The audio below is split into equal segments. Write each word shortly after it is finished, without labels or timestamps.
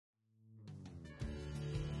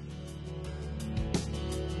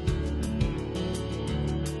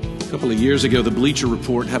couple of years ago, the Bleacher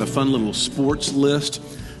Report had a fun little sports list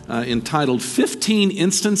entitled 15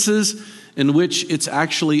 Instances in Which It's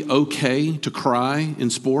Actually Okay to Cry in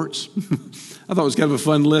Sports. I thought it was kind of a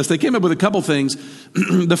fun list. They came up with a couple things.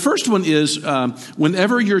 The first one is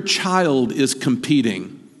whenever your child is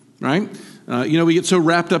competing, right? We get so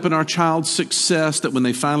wrapped up in our child's success that when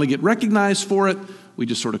they finally get recognized for it, we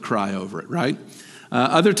just sort of cry over it, right?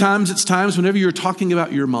 Other times, it's times whenever you're talking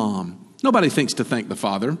about your mom. Nobody thinks to thank the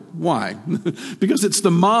father. Why? Because it's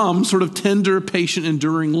the mom's sort of tender, patient,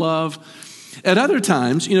 enduring love. At other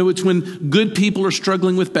times, it's when good people are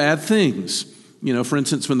struggling with bad things. For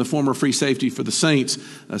instance, when the former free safety for the Saints,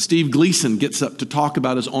 Steve Gleason, gets up to talk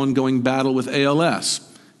about his ongoing battle with ALS.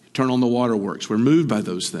 Turn on the waterworks. We're moved by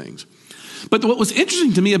those things. But what was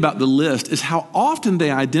interesting to me about the list is how often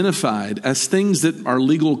they identified as things that are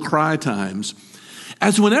legal cry times,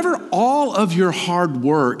 as whenever all of your hard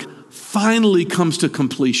work finally comes to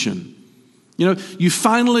completion. You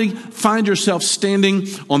finally find yourself standing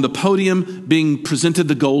on the podium being presented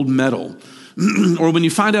the gold medal. Or when you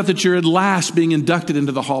find out that you're at last being inducted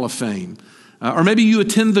into the Hall of Fame. Or maybe you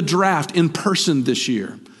attend the draft in person this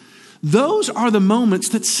year. Those are the moments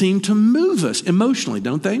that seem to move us emotionally,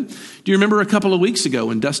 don't they? Do you remember a couple of weeks ago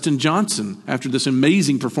when Dustin Johnson, after this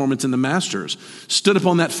amazing performance in the Masters, stood up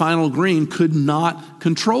on that final green, could not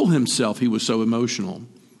control himself. He was so emotional.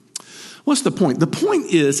 What's the point? The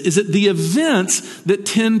point is that the events that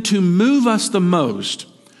tend to move us the most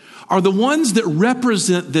are the ones that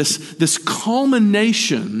represent this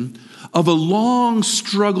culmination of a long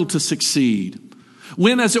struggle to succeed.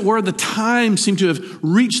 When, as it were, the times seem to have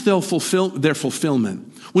reached their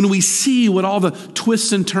fulfillment. When we see what all the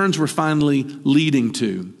twists and turns we're finally leading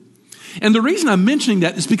to. And the reason I'm mentioning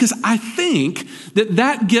that is because I think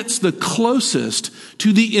that gets the closest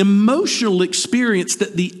to the emotional experience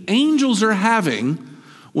that the angels are having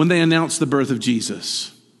when they announce the birth of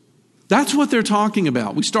Jesus. That's what they're talking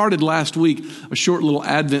about. We started last week a short little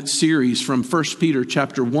Advent series from 1 Peter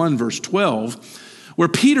chapter 1, verse 12, where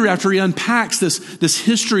Peter, after he unpacks this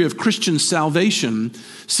history of Christian salvation,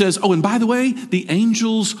 says, and by the way, the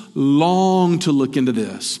angels long to look into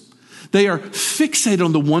this. They are fixated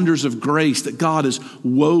on the wonders of grace that God has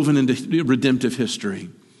woven into redemptive history.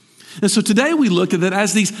 And so today we look at it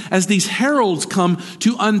as these heralds come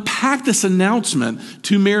to unpack this announcement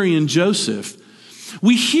to Mary and Joseph.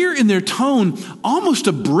 We hear in their tone almost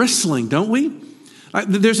a bristling, don't we?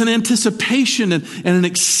 There's an anticipation and an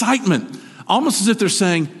excitement, almost as if they're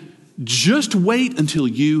saying, just wait until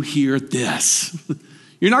you hear this.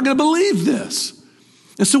 You're not going to believe this.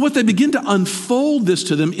 And so what they begin to unfold this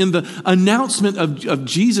to them in the announcement of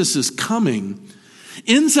Jesus' coming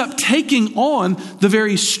ends up taking on the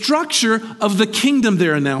very structure of the kingdom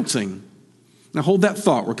they're announcing. Now hold that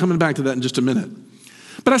thought. We're coming back to that in just a minute.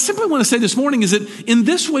 But I simply want to say this morning is that in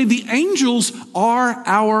this way, the angels are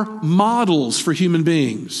our models for human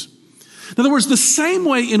beings. In other words, the same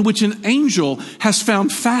way in which an angel has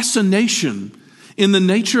found fascination in the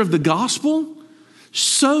nature of the gospel,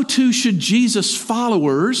 so too should Jesus'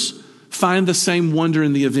 followers find the same wonder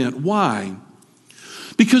in the event. Why?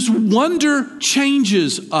 Because wonder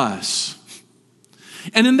changes us.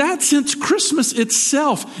 And in that sense, Christmas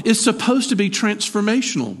itself is supposed to be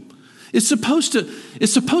transformational. It's supposed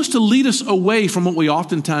to lead us away from what we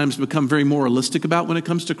oftentimes become very moralistic about when it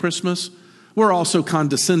comes to Christmas. We're also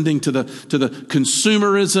condescending to the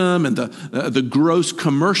consumerism and the gross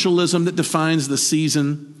commercialism that defines the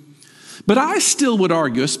season. But I still would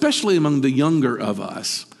argue, especially among the younger of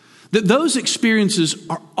us, that those experiences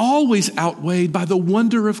are always outweighed by the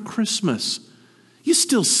wonder of Christmas. You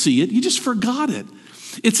still see it, you just forgot it.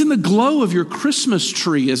 It's in the glow of your Christmas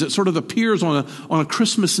tree as it sort of appears on a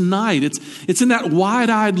Christmas night. It's in that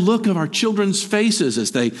wide-eyed look of our children's faces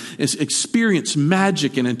as they experience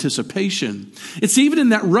magic and anticipation. It's even in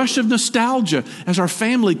that rush of nostalgia as our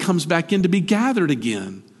family comes back in to be gathered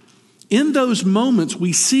again. In those moments,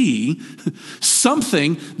 we see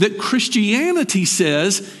something that Christianity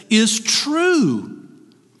says is true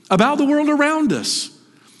about the world around us.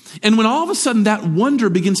 And when all of a sudden that wonder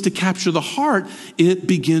begins to capture the heart, it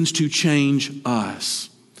begins to change us.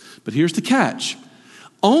 But here's the catch.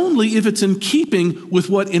 Only if it's in keeping with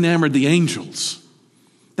what enamored the angels.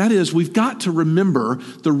 That is, we've got to remember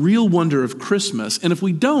the real wonder of Christmas. And if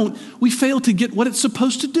we don't, we fail to get what it's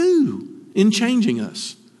supposed to do in changing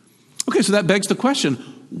us. Okay, so that begs the question,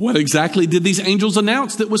 what exactly did these angels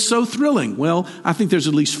announce that was so thrilling? Well, I think there's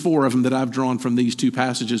at least 4 of them that I've drawn from these 2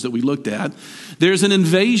 passages that we looked at. There's an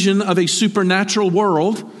invasion of a supernatural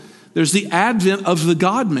world. There's the advent of the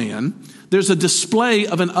God-man. There's a display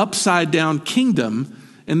of an upside-down kingdom.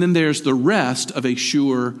 and then there's the rest of a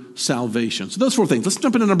sure salvation. So those four things. Let's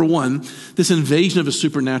jump into number one, this invasion of a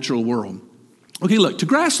supernatural world. Okay, look, to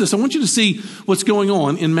grasp this, I want you to see what's going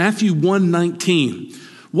on in Matthew 1:19.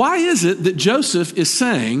 Why is it that Joseph is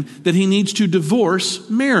saying that he needs to divorce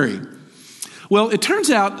Mary? Well, it turns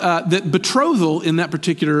out that betrothal in that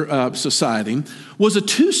particular society was a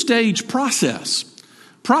two-stage process.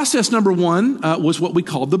 Process number one was what we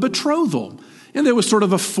called the betrothal. And there was sort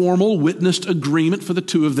of a formal witnessed agreement for the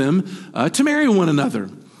two of them to marry one another.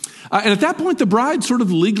 And at that point, the bride sort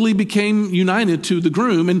of legally became united to the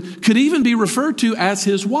groom and could even be referred to as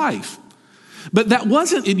his wife. But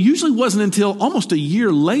it usually wasn't until almost a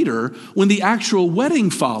year later when the actual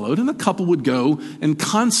wedding followed and the couple would go and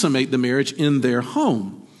consummate the marriage in their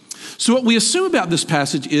home. So what we assume about this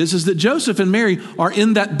passage is that Joseph and Mary are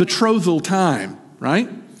in that betrothal time, right?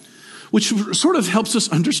 Which sort of helps us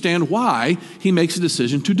understand why he makes a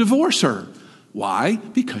decision to divorce her. Why?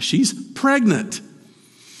 Because she's pregnant.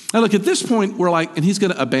 Now look, at this point, we're like, and he's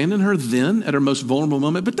going to abandon her then at her most vulnerable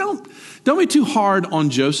moment. But don't be too hard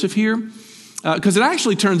on Joseph here, because it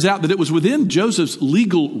actually turns out that it was within Joseph's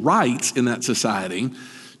legal rights in that society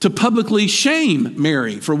to publicly shame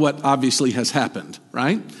Mary for what obviously has happened,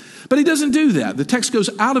 right? But he doesn't do that. The text goes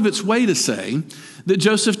out of its way to say that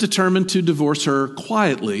Joseph determined to divorce her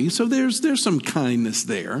quietly. So there's some kindness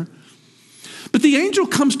there. But the angel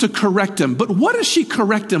comes to correct him. But what does she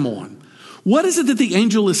correct him on? What is it that the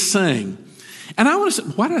angel is saying? And I want to say,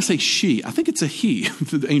 why did I say she? I think it's a he,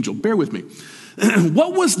 the angel. Bear with me.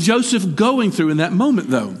 What was Joseph going through in that moment,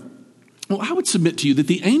 though? Well, I would submit to you that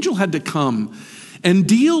the angel had to come and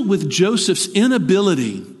deal with Joseph's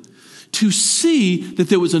inability to see that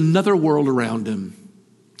there was another world around him.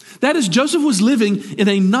 That is, Joseph was living in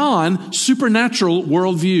a non-supernatural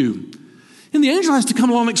worldview. And the angel has to come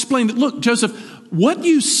along and explain that, look, Joseph, what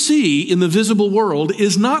you see in the visible world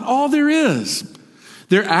is not all there is.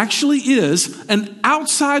 There actually is an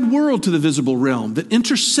outside world to the visible realm that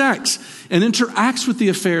intersects and interacts with the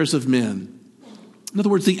affairs of men. In other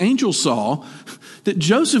words, the angel saw that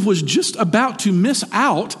Joseph was just about to miss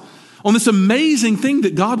out on this amazing thing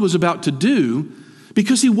that God was about to do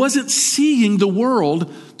because he wasn't seeing the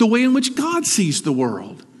world the way in which God sees the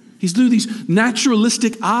world. He's through these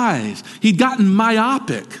naturalistic eyes. He'd gotten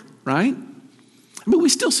myopic, right? I mean, we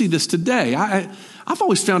still see this today. I've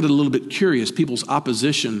always found it a little bit curious, people's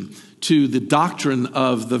opposition to the doctrine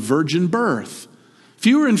of the virgin birth.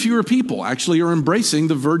 Fewer and fewer people actually are embracing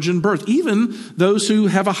the virgin birth, even those who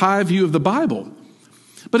have a high view of the Bible.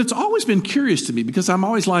 But it's always been curious to me because I'm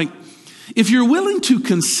always like, if you're willing to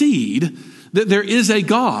concede that there is a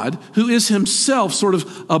God who is himself sort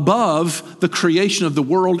of above the creation of the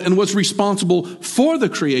world and was responsible for the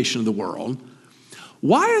creation of the world,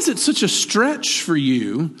 why is it such a stretch for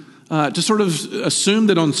you to sort of assume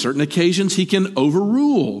that on certain occasions he can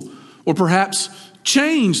overrule or perhaps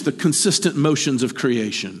change the consistent motions of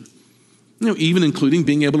creation? You know, even including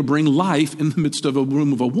being able to bring life in the midst of a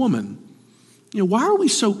womb of a woman. You know, why are we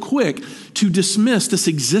so quick to dismiss this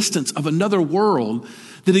existence of another world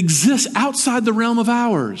that exists outside the realm of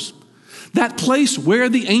ours? That place where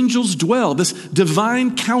the angels dwell, this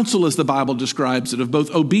divine council, as the Bible describes it, of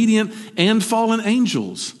both obedient and fallen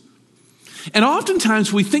angels. And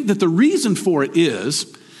oftentimes we think that the reason for it is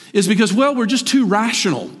because, well, we're just too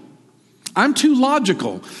rational. I'm too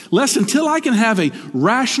logical. Lest until I can have a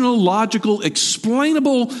rational, logical,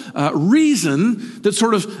 explainable reason that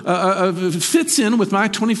sort of fits in with my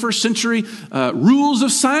 21st century rules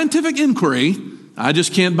of scientific inquiry, I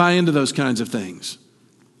just can't buy into those kinds of things.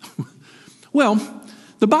 Well,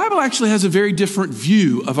 the Bible actually has a very different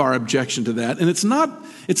view of our objection to that, and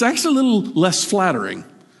it's actually a little less flattering.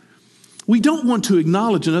 We don't want to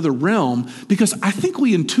acknowledge another realm because I think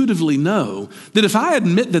we intuitively know that if I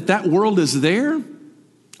admit that that world is there,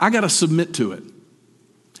 I got to submit to it.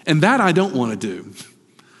 And that I don't want to do.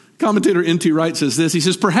 Commentator N.T. Wright says this. He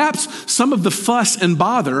says, perhaps some of the fuss and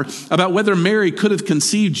bother about whether Mary could have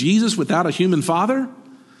conceived Jesus without a human father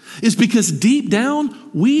is because deep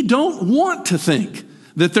down, we don't want to think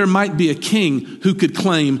that there might be a king who could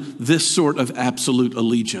claim this sort of absolute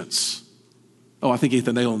allegiance. Oh, I think he hit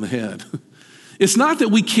the nail on the head. It's not that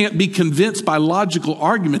we can't be convinced by logical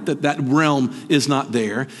argument that that realm is not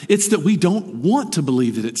there. It's that we don't want to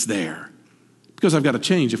believe that it's there. Because I've got to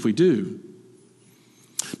change if we do.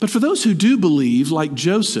 But for those who do believe, like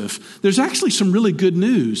Joseph, there's actually some really good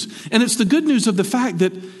news. And it's the good news of the fact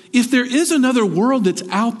that if there is another world that's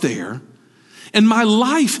out there, and my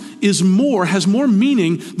life has more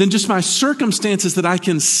meaning than just my circumstances that I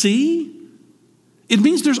can see, it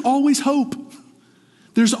means there's always hope.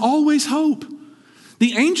 There's always hope.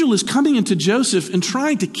 The angel is coming into Joseph and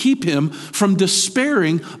trying to keep him from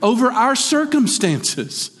despairing over our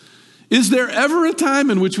circumstances. Is there ever a time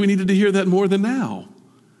in which we needed to hear that more than now?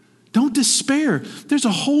 Don't despair. There's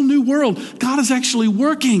a whole new world. God is actually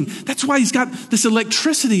working. That's why he's got this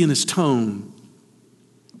electricity in his tone.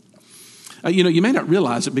 You may not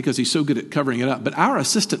realize it because he's so good at covering it up, but our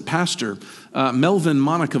assistant pastor, Melvin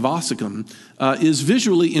Monica Vossicum, is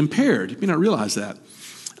visually impaired. You may not realize that.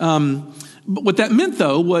 But what that meant,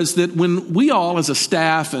 though, was that when we all as a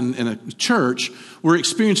staff and a church were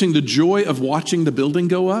experiencing the joy of watching the building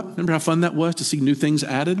go up, remember how fun that was to see new things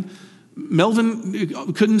added?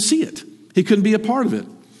 Melvin couldn't see it. He couldn't be a part of it.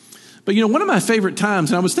 But one of my favorite times,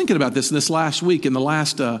 and I was thinking about this last week, in the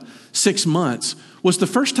last 6 months, was the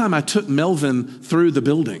first time I took Melvin through the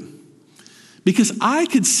building. Because I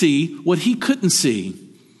could see what he couldn't see.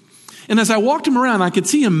 And as I walked him around, I could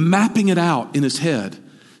see him mapping it out in his head,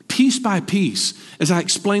 piece by piece, as I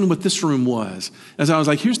explained what this room was. As I was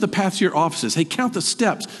like, here's the path to your offices. Hey, count the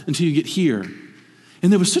steps until you get here.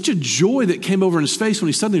 And there was such a joy that came over in his face when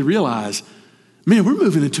he suddenly realized, man, we're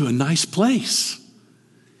moving into a nice place.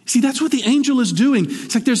 See, that's what the angel is doing.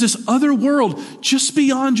 It's like there's this other world just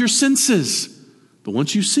beyond your senses. But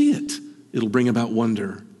once you see it, it'll bring about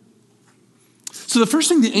wonder. So the first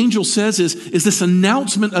thing the angel says is this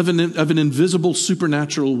announcement of an invisible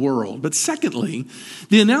supernatural world. But secondly,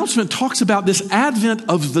 the announcement talks about this advent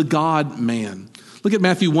of the God-man. Look at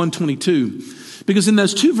Matthew 1:22. Because in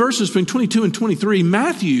those two verses between 22 and 23,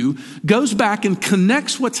 Matthew goes back and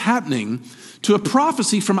connects what's happening to a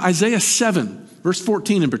prophecy from Isaiah 7, verse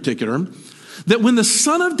 14 in particular, that when the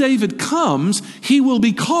Son of David comes, he will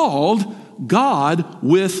be called God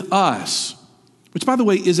with us. Which, by the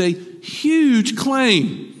way, is a huge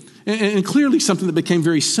claim and clearly something that became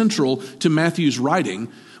very central to Matthew's writing.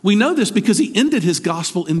 We know this because he ended his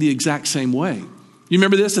gospel in the exact same way. You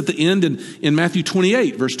remember this at the end in Matthew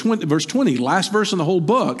 28, verse 20, last verse in the whole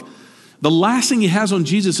book. The last thing he has on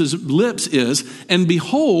Jesus' lips is, and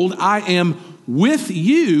behold, I am with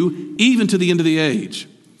you even to the end of the age.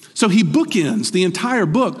 So he bookends the entire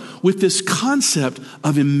book with this concept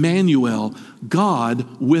of Emmanuel, God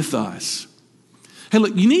with us. Hey,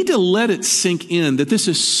 look, you need to let it sink in that this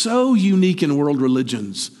is so unique in world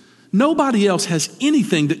religions. Nobody else has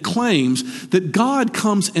anything that claims that God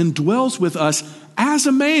comes and dwells with us as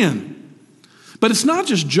a man. But it's not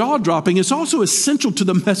just jaw-dropping, it's also essential to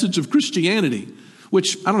the message of Christianity,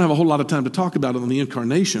 which I don't have a whole lot of time to talk about on the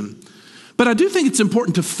incarnation. But I do think it's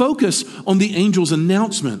important to focus on the angel's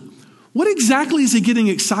announcement. What exactly is he getting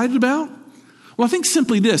excited about? Well, I think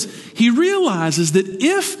simply this. He realizes that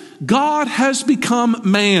if God has become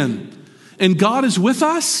man and God is with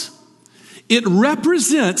us, it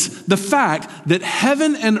represents the fact that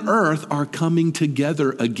heaven and earth are coming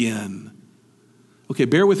together again. Okay,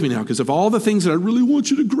 bear with me now, because of all the things that I really want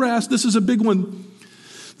you to grasp, this is a big one.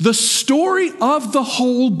 The story of the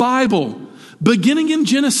whole Bible, beginning in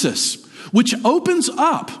Genesis, which opens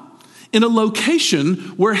up in a location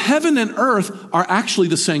where heaven and earth are actually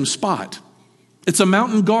the same spot. It's a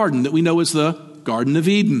mountain garden that we know as the Garden of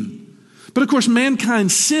Eden. But of course,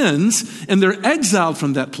 mankind sins and they're exiled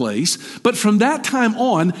from that place. But from that time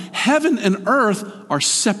on, heaven and earth are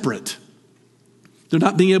separate. They're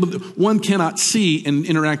not being able to, one cannot see and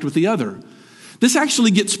interact with the other. This actually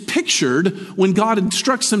gets pictured when God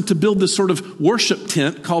instructs them to build this sort of worship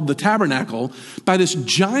tent called the tabernacle by this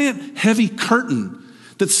giant heavy curtain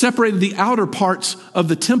that separated the outer parts of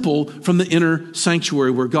the temple from the inner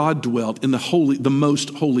sanctuary where God dwelt in the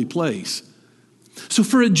most holy place. So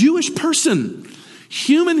for a Jewish person,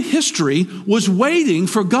 human history was waiting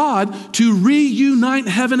for God to reunite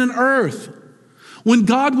heaven and earth. When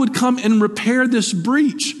God would come and repair this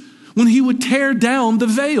breach, when he would tear down the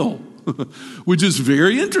veil, which is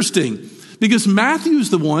very interesting because Matthew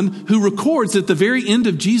is the one who records that at the very end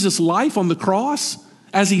of Jesus' life on the cross,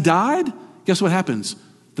 as he died, guess what happens?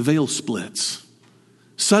 The veil splits.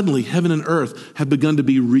 Suddenly, heaven and earth have begun to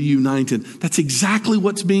be reunited. That's exactly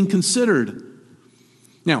what's being considered.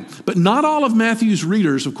 Now, but not all of Matthew's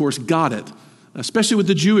readers, of course, got it, especially with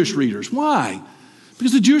the Jewish readers. Why?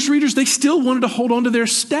 Because the Jewish readers, they still wanted to hold on to their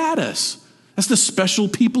status. That's the special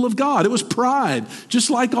people of God. It was pride, just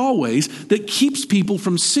like always, that keeps people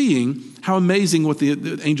from seeing how amazing what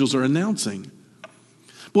the angels are announcing.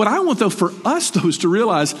 But what I want, though, for us, though, is to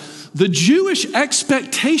realize the Jewish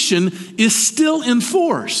expectation is still in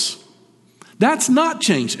force. That's not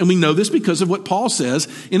changed. And we know this because of what Paul says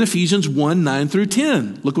in Ephesians 1, 9 through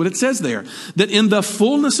 10. Look what it says there. That in the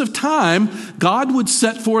fullness of time, God would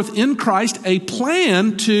set forth in Christ a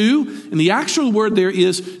plan to, and the actual word there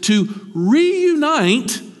is to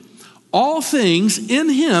reunite All things in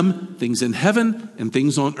him, things in heaven and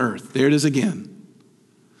things on earth. There it is again.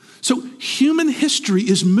 So human history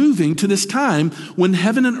is moving to this time when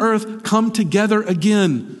heaven and earth come together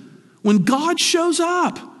again. When God shows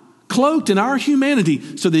up, cloaked in our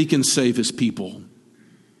humanity so that he can save his people.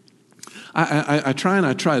 I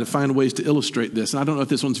try to find ways to illustrate this. And I don't know if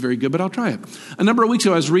this one's very good, but I'll try it. A number of weeks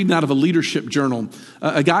ago, I was reading out of a leadership journal,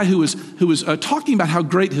 a guy who was talking about how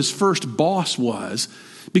great his first boss was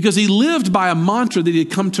because he lived by a mantra that he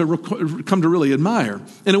had come to really admire.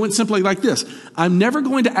 And it went simply like this: I'm never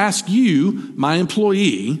going to ask you, my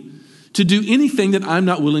employee, to do anything that I'm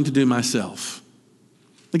not willing to do myself.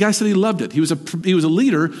 The guy said he loved it. He was a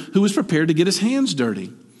leader who was prepared to get his hands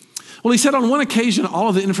dirty. Well, he said on one occasion, all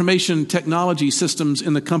of the information technology systems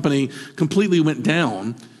in the company completely went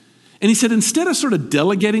down. And he said, instead of sort of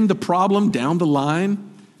delegating the problem down the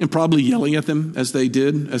line and probably yelling at them as they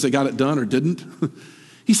got it done or didn't,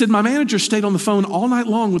 he said, my manager stayed on the phone all night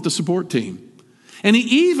long with the support team. And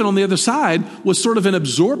he even, on the other side, was sort of an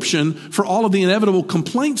absorption for all of the inevitable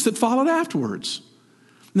complaints that followed afterwards.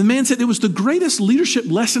 And the man said, it was the greatest leadership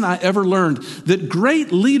lesson I ever learned, that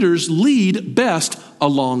great leaders lead best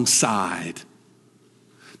alongside.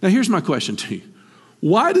 Now, here's my question to you.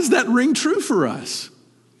 Why does that ring true for us?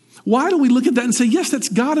 Why do we look at that and say, yes, that's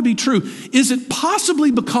got to be true? Is it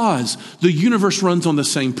possibly because the universe runs on the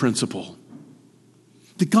same principle?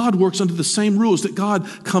 That God works under the same rules, that God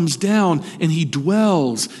comes down and he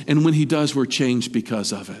dwells, and when he does, we're changed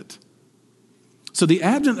because of it. So the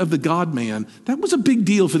advent of the God-man, that was a big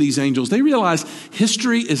deal for these angels. They realized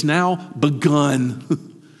history is now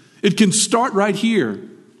begun. It can start right here,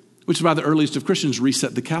 which is why the earliest of Christians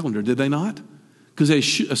reset the calendar, did they not? Because they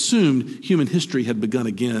assumed human history had begun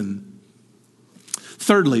again.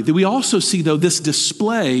 Thirdly, that we also see, though, this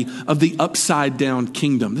display of the upside-down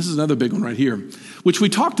kingdom. This is another big one right here, which we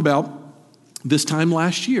talked about this time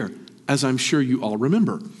last year, as I'm sure you all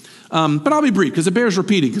remember. But I'll be brief because it bears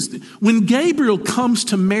repeating. Because when Gabriel comes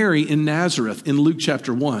to Mary in Nazareth in Luke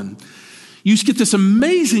chapter 1, you get this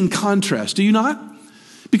amazing contrast, do you not?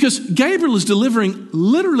 Because Gabriel is delivering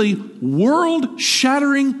literally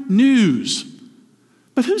world-shattering news.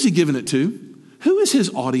 But who's he giving it to? Who is his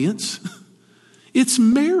audience? It's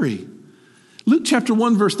Mary. Luke chapter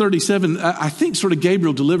 1, verse 37, I think sort of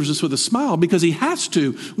Gabriel delivers this with a smile because he has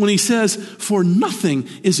to when he says, for nothing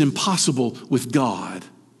is impossible with God.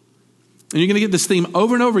 And you're going to get this theme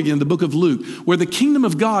over and over again in the book of Luke, where the kingdom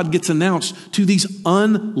of God gets announced to these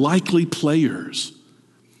unlikely players.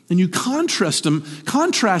 And you contrast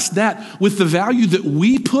that with the value that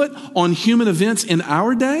we put on human events in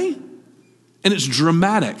our day, and it's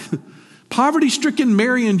dramatic. Poverty-stricken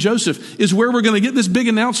Mary and Joseph is where we're going to get this big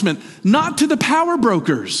announcement, not to the power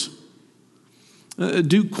brokers.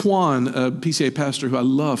 Duke Kwan, a PCA pastor who I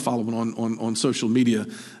love following on social media,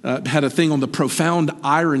 had a thing on the profound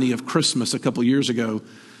irony of Christmas a couple years ago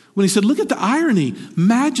when he said, look at the irony,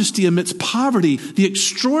 majesty amidst poverty, the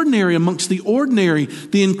extraordinary amongst the ordinary,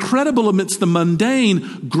 the incredible amidst the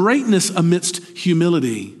mundane, greatness amidst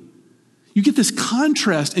humility. You get this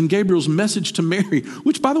contrast in Gabriel's message to Mary,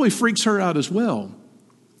 which, by the way, freaks her out as well.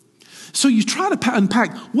 So you try to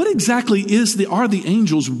unpack what exactly are the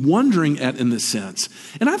angels wondering at in this sense.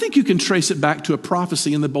 And I think you can trace it back to a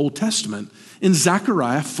prophecy in the Old Testament in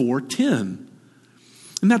Zechariah 4:10.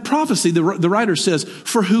 In that prophecy, the writer says,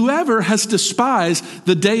 for whoever has despised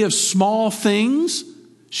the day of small things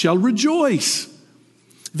shall rejoice.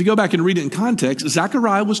 If you go back and read it in context,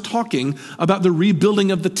 Zechariah was talking about the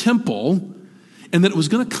rebuilding of the temple and that it was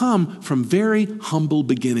going to come from very humble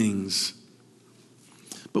beginnings.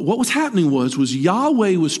 But what was happening was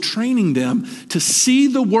Yahweh was training them to see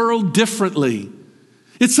the world differently.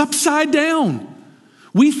 It's upside down.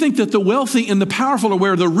 We think that the wealthy and the powerful are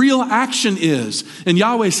where the real action is. And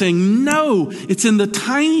Yahweh is saying, no, it's in the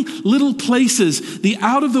tiny little places, the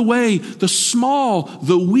out of the way, the small,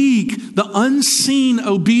 the weak, the unseen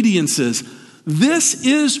obediences. This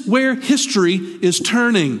is where history is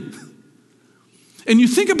turning. And you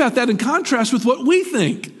think about that in contrast with what we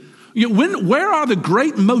think. Where are the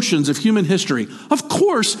great motions of human history? Of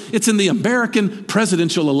course, it's in the American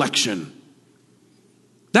presidential election.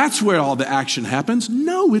 That's where all the action happens.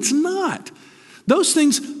 No, it's not. Those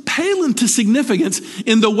things pale into significance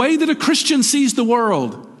in the way that a Christian sees the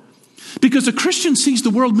world. Because a Christian sees the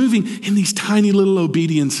world moving in these tiny little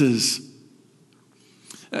obediences.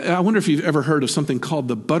 I wonder if you've ever heard of something called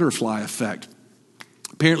the butterfly effect.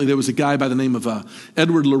 Apparently there was a guy by the name of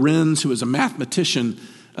Edward Lorenz, who was a mathematician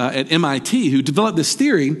at MIT, who developed this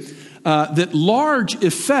theory that large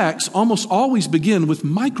effects almost always begin with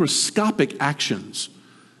microscopic actions.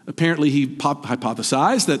 Apparently, he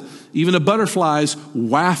hypothesized that even a butterfly's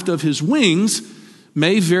waft of his wings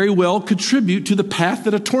may very well contribute to the path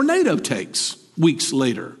that a tornado takes weeks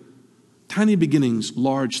later. Tiny beginnings,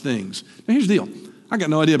 large things. Now, here's the deal. I got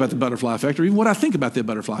no idea about the butterfly effect or even what I think about the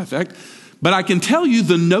butterfly effect, but I can tell you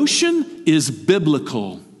the notion is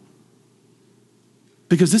biblical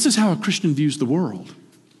because this is how a Christian views the world.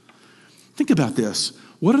 Think about this.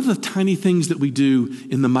 What are the tiny things that we do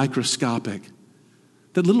in the microscopic?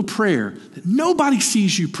 That little prayer that nobody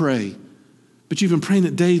sees you pray, but you've been praying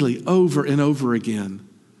it daily over and over again.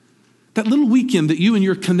 That little weekend that you and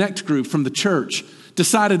your Connect group from the church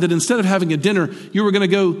decided that instead of having a dinner, you were going to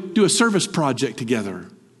go do a service project together.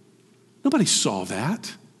 Nobody saw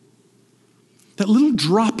that. That little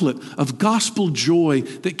droplet of gospel joy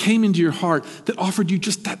that came into your heart that offered you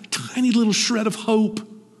just that tiny little shred of hope.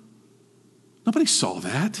 Nobody saw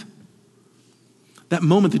that. That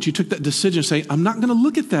moment that you took that decision saying, I'm not going to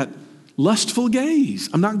look at that lustful gaze.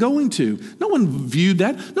 I'm not going to. No one viewed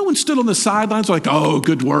that. No one stood on the sidelines like, oh,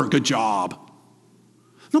 good work, good job.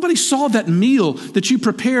 Nobody saw that meal that you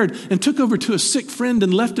prepared and took over to a sick friend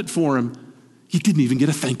and left it for him. You didn't even get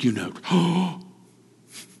a thank you note.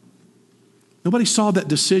 Nobody saw that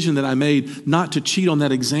decision that I made not to cheat on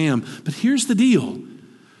that exam. But here's the deal.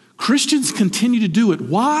 Christians continue to do it.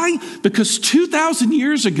 Why? Because 2,000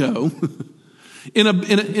 years ago,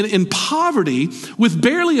 in poverty, with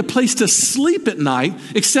barely a place to sleep at night,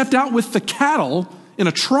 except out with the cattle in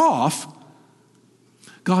a trough,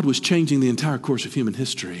 God was changing the entire course of human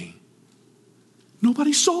history.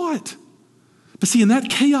 Nobody saw it. But see, in that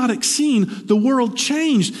chaotic scene, the world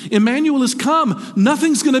changed. Emmanuel has come.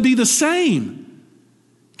 Nothing's going to be the same.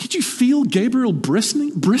 Can't you feel Gabriel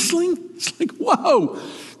bristling? It's like, whoa,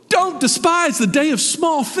 don't despise the day of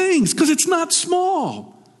small things, because it's not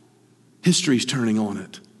small. History's turning on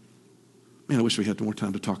it. Man, I wish we had more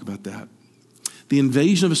time to talk about that. The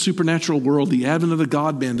invasion of a supernatural world, the advent of the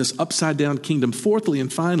God-man, this upside-down kingdom. Fourthly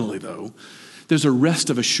and finally, though, there's a rest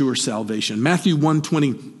of a sure salvation. Matthew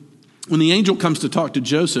 1:20, when the angel comes to talk to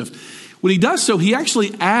Joseph, when he does so, he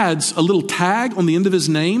actually adds a little tag on the end of his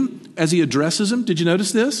name as he addresses him. Did you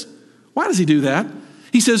notice this? Why does he do that?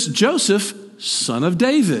 He says, Joseph, son of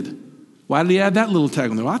David. Why did he add that little tag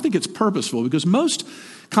on there? Well, I think it's purposeful because most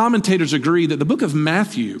commentators agree that the book of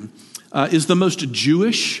Matthew is the most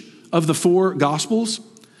Jewish of the four Gospels.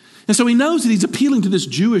 And so he knows that he's appealing to this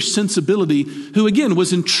Jewish sensibility who, again,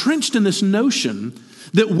 was entrenched in this notion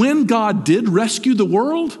that when God did rescue the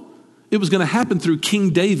world, it was going to happen through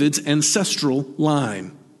King David's ancestral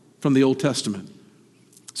line from the Old Testament.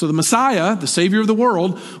 So the Messiah, the Savior of the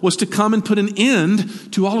world, was to come and put an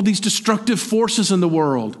end to all of these destructive forces in the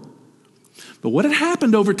world. But what had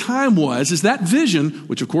happened over time is that vision,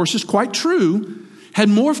 which of course is quite true, had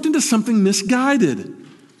morphed into something misguided.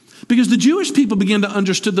 Because the Jewish people began to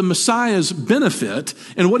understand the Messiah's benefit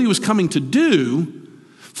and what he was coming to do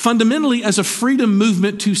fundamentally as a freedom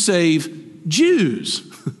movement to save Jews.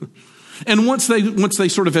 And once they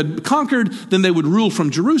sort of had conquered, then they would rule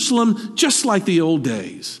from Jerusalem, just like the old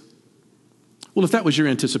days. Well, if that was your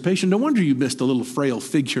anticipation, no wonder you missed a little frail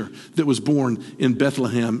figure that was born in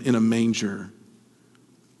Bethlehem in a manger.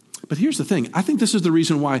 But here's the thing. I think this is the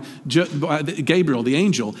reason why Gabriel, the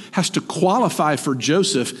angel, has to qualify for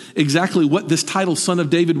Joseph exactly what this title, son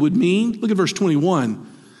of David, would mean. Look at verse 21.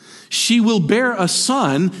 She will bear a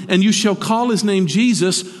son, and you shall call his name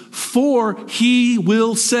Jesus, for he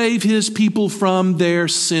will save his people from their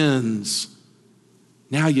sins.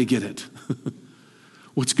 Now you get it.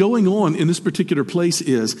 What's going on in this particular place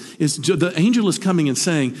is the angel is coming and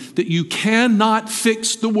saying that you cannot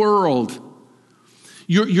fix the world.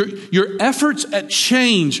 Your efforts at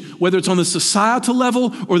change, whether it's on the societal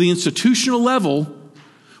level or the institutional level,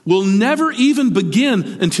 will never even begin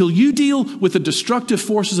until you deal with the destructive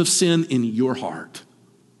forces of sin in your heart.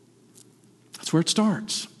 That's where it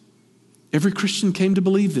starts. Every Christian came to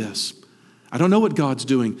believe this. I don't know what God's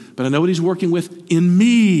doing, but I know what he's working with in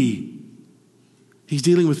me. He's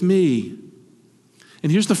dealing with me.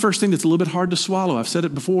 And here's the first thing that's a little bit hard to swallow. I've said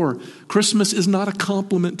it before. Christmas is not a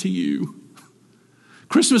compliment to you.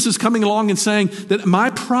 Christmas is coming along and saying that my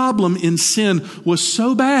problem in sin was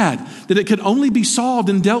so bad that it could only be solved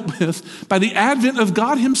and dealt with by the advent of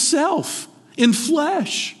God himself in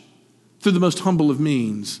flesh through the most humble of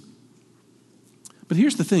means. But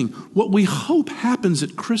here's the thing. What we hope happens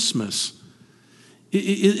at Christmas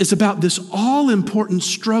is about this all-important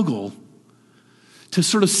struggle to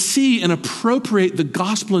sort of see and appropriate the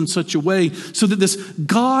gospel in such a way so that this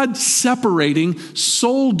God-separating,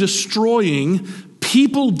 soul-destroying,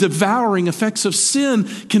 people-devouring effects of sin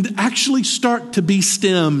can actually start to be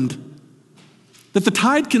stemmed. that the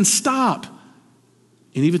tide can stop.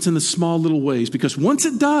 And even it's in the small little ways, because once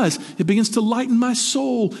it does, it begins to lighten my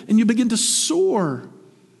soul and you begin to soar.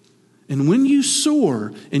 And when you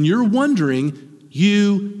soar and you're wondering,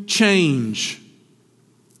 you change.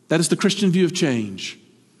 That is the Christian view of change.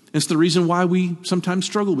 It's the reason why we sometimes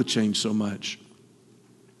struggle with change so much.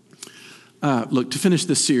 Look, to finish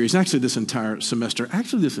this series, actually this entire semester,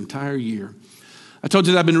 actually this entire year, I told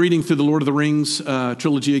you that I've been reading through the Lord of the Rings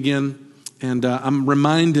trilogy again. And I'm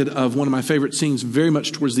reminded of one of my favorite scenes very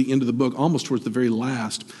much towards the end of the book, almost towards the very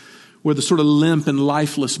last, where the sort of limp and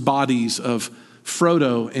lifeless bodies of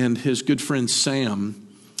Frodo and his good friend Sam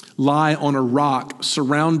lie on a rock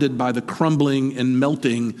surrounded by the crumbling and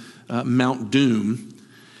melting Mount Doom.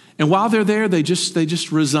 And while they're there, they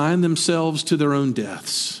just resign themselves to their own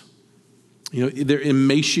deaths. You know, they're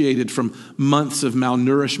emaciated from months of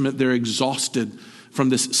malnourishment. They're exhausted from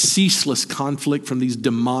this ceaseless conflict from these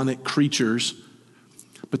demonic creatures.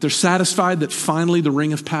 But they're satisfied that finally the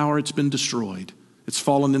ring of power, it's been destroyed. It's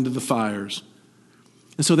fallen into the fires.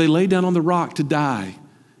 And so they lay down on the rock to die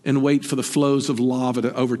and wait for the flows of lava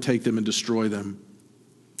to overtake them and destroy them.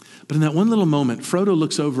 But in that one little moment, Frodo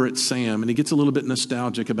looks over at Sam and he gets a little bit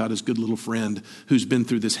nostalgic about his good little friend who's been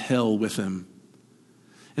through this hell with him.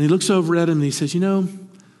 And he looks over at him and he says, you know,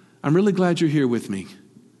 I'm really glad you're here with me.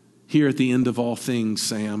 Here at the end of all things,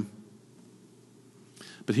 Sam.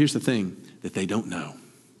 But here's the thing that they don't know.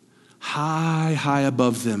 High, high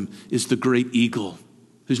above them is the great eagle,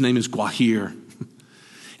 whose name is Gwaihir.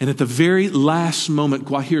 And at the very last moment,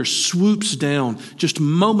 Gwaihir swoops down just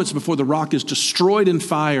moments before the rock is destroyed in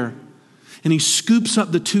fire. And he scoops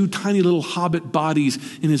up the two tiny little hobbit bodies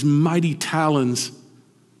in his mighty talons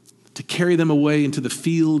to carry them away into the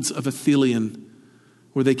fields of Ithilien,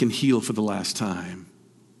 where they can heal for the last time.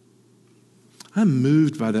 I'm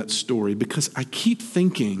moved by that story because I keep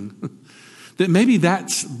thinking that maybe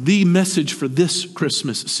that's the message for this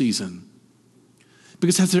Christmas season.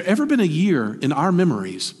 Because has there ever been a year in our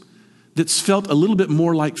memories that's felt a little bit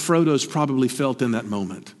more like Frodo's probably felt in that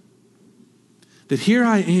moment? That here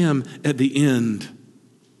I am at the end.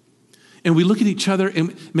 And we look at each other,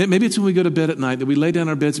 and maybe it's when we go to bed at night that we lay down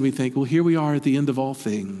our beds and we think, well, here we are at the end of all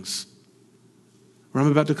things. Where I'm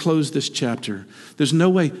about to close this chapter. There's no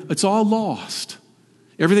way. It's all lost.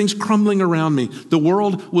 Everything's crumbling around me. The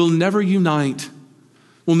world will never unite.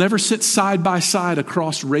 We'll never sit side by side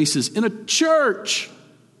across races in a church.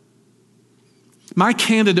 My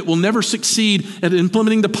candidate will never succeed at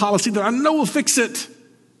implementing the policy that I know will fix it.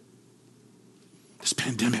 This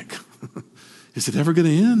pandemic, is it ever going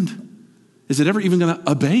to end? Is it ever even going to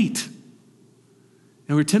abate?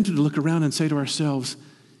 And we're tempted to look around and say to ourselves,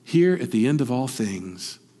 here at the end of all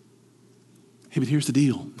things. Hey, but here's the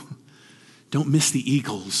deal. Don't miss the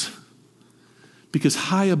eagles. Because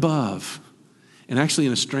high above, and actually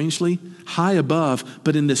in a strangely, high above,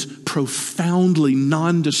 but in this profoundly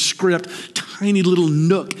nondescript, tiny little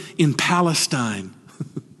nook in Palestine,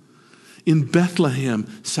 in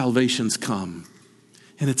Bethlehem, salvation's come.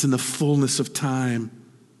 And it's in the fullness of time.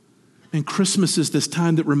 And Christmas is this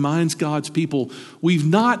time that reminds God's people, we've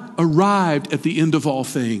not arrived at the end of all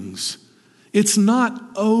things. It's not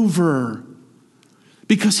over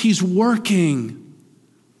because he's working.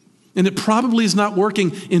 And it probably is not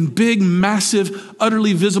working in big, massive,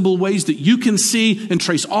 utterly visible ways that you can see and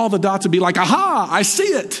trace all the dots and be like, aha, I see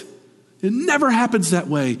it. It never happens that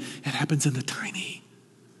way. It happens in the tiny,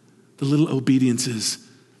 the little obediences.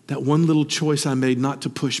 That one little choice I made not to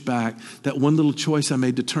push back, that one little choice I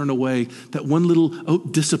made to turn away, that one little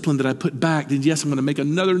discipline that I put back. And yes, I'm going to make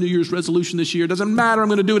another New Year's resolution this year. It doesn't matter. I'm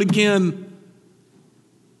going to do it again.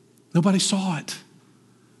 Nobody saw it.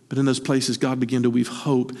 But in those places, God began to weave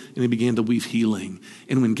hope and he began to weave healing.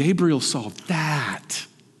 And when Gabriel saw that,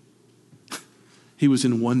 he was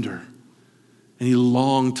in wonder. And he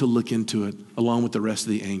longed to look into it along with the rest of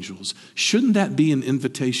the angels. Shouldn't that be an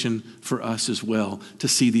invitation for us as well to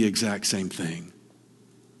see the exact same thing?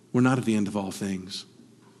 We're not at the end of all things.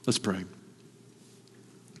 Let's pray.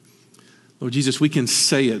 Lord Jesus, we can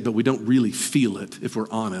say it, but we don't really feel it if we're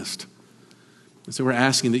honest. And so we're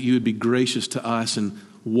asking that you would be gracious to us and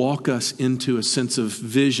walk us into a sense of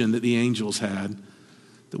vision that the angels had,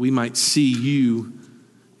 that we might see you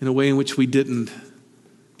in a way in which we didn't.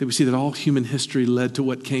 That we see that all human history led to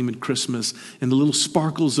what came in Christmas, and the little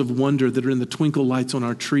sparkles of wonder that are in the twinkle lights on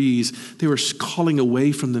our trees, they were calling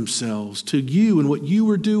away from themselves to you and what you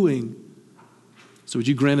were doing. So would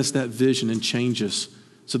you grant us that vision and change us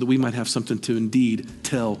so that we might have something to indeed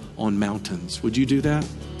tell on mountains? Would you do that?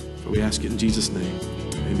 For we ask it in Jesus' name.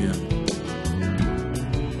 Amen.